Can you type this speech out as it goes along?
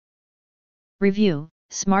Review: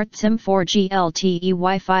 SmartSim 4G LTE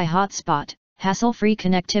Wi-Fi Hotspot, hassle-free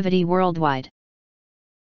connectivity worldwide.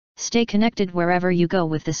 Stay connected wherever you go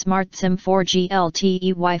with the SmartSim 4G LTE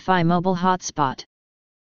Wi-Fi mobile hotspot.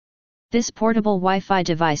 This portable Wi-Fi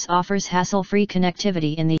device offers hassle-free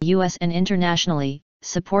connectivity in the US and internationally,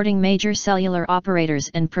 supporting major cellular operators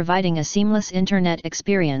and providing a seamless internet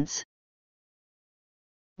experience.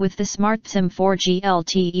 With the SmartSim 4G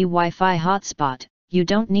LTE Wi-Fi hotspot, you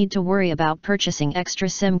don't need to worry about purchasing extra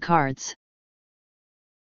SIM cards.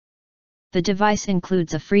 The device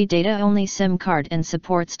includes a free data-only SIM card and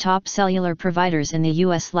supports top cellular providers in the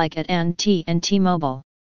US like AT&T and T-Mobile.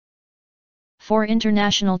 For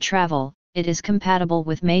international travel, it is compatible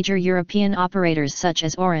with major European operators such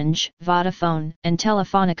as Orange, Vodafone, and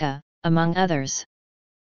Telefonica, among others.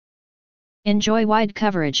 Enjoy wide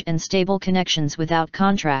coverage and stable connections without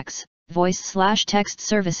contracts, voice/text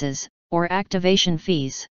services, or activation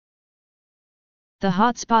fees. The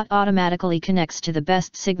hotspot automatically connects to the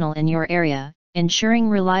best signal in your area, ensuring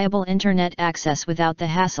reliable internet access without the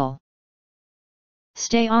hassle.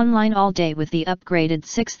 Stay online all day with the upgraded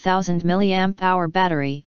 6000 mAh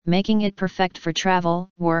battery, making it perfect for travel,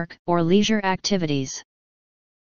 work, or leisure activities.